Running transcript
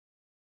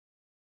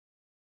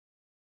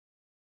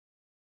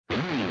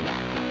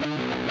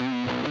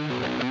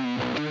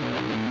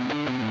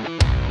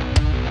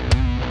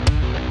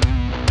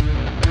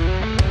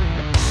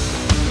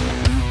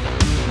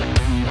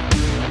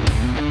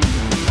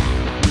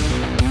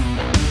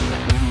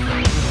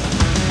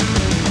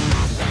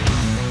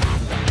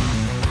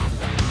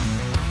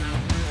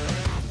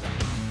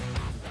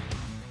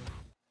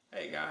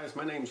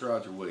name's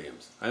Roger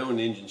Williams. I own an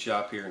engine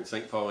shop here in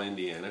St. Paul,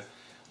 Indiana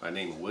by the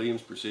name of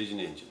Williams Precision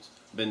Engines.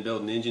 I've been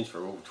building engines for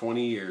over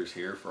 20 years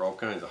here for all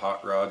kinds of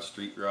hot rods,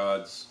 street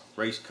rods,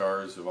 race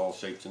cars of all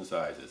shapes and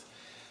sizes.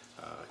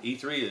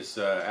 E3 has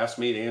asked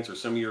me to answer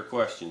some of your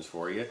questions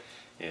for you,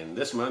 and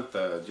this month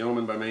a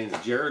gentleman by the name of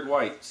Jerad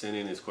White sent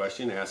in his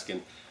question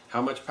asking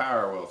how much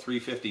power will a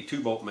 350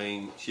 2-bolt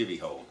main Chevy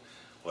hold.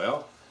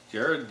 Well,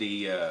 Jerad,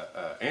 the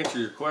answer to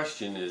your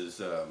question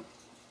is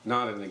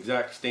not an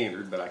exact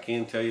standard, but I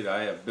can tell you that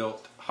I have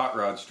built hot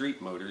rod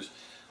street motors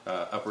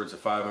upwards of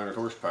 500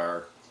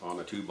 horsepower on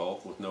a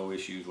 2-bolt with no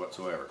issues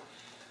whatsoever.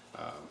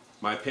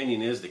 My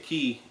opinion is the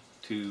key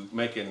to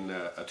making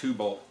a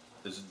 2-bolt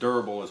as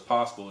durable as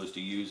possible is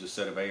to use a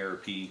set of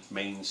ARP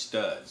main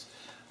studs.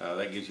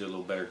 That gives you a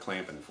little better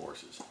clamping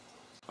forces.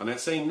 On that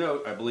same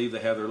note, I believe they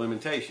have their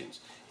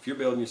limitations. If you're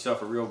building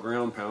yourself a real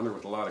ground pounder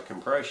with a lot of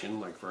compression,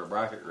 like for a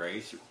bracket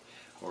race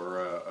or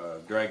a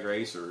drag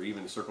race or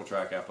even a circle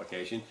track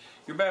application,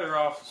 you're better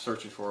off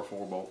searching for a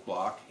 4-bolt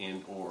block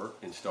and or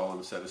installing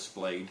a set of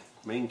splayed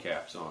main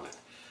caps on it.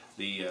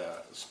 The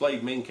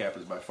splayed main cap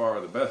is by far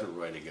the better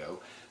way to go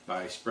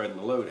by spreading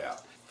the load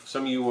out. For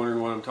some of you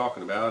wondering what I'm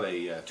talking about,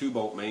 a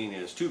 2-bolt main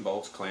has 2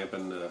 bolts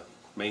clamping the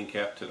main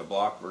cap to the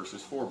block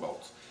versus 4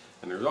 bolts.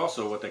 And there's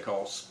also what they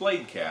call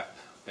splayed cap,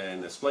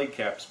 and the splayed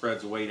cap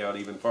spreads the weight out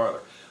even farther.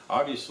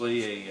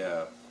 Obviously,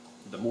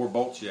 the more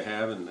bolts you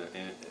have in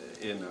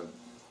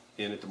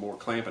it, the more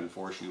clamping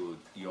force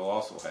you'll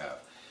also have.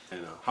 In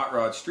a hot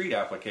rod street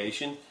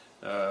application,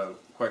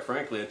 quite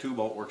frankly, a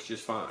 2-bolt works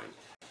just fine.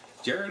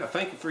 Jerad, I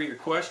thank you for your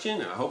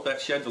question. I hope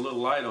that sheds a little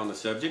light on the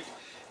subject.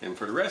 And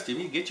for the rest of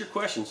you, get your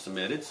questions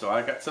submitted so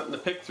I got something to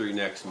pick through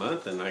next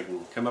month, and I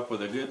can come up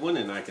with a good one,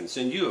 and I can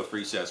send you a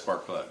free set of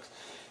spark plugs.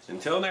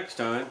 Until next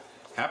time,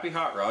 happy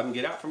hot rod, and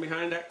get out from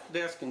behind that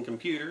desk and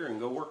computer and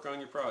go work on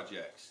your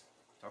projects.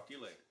 Talk to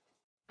you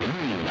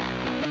later.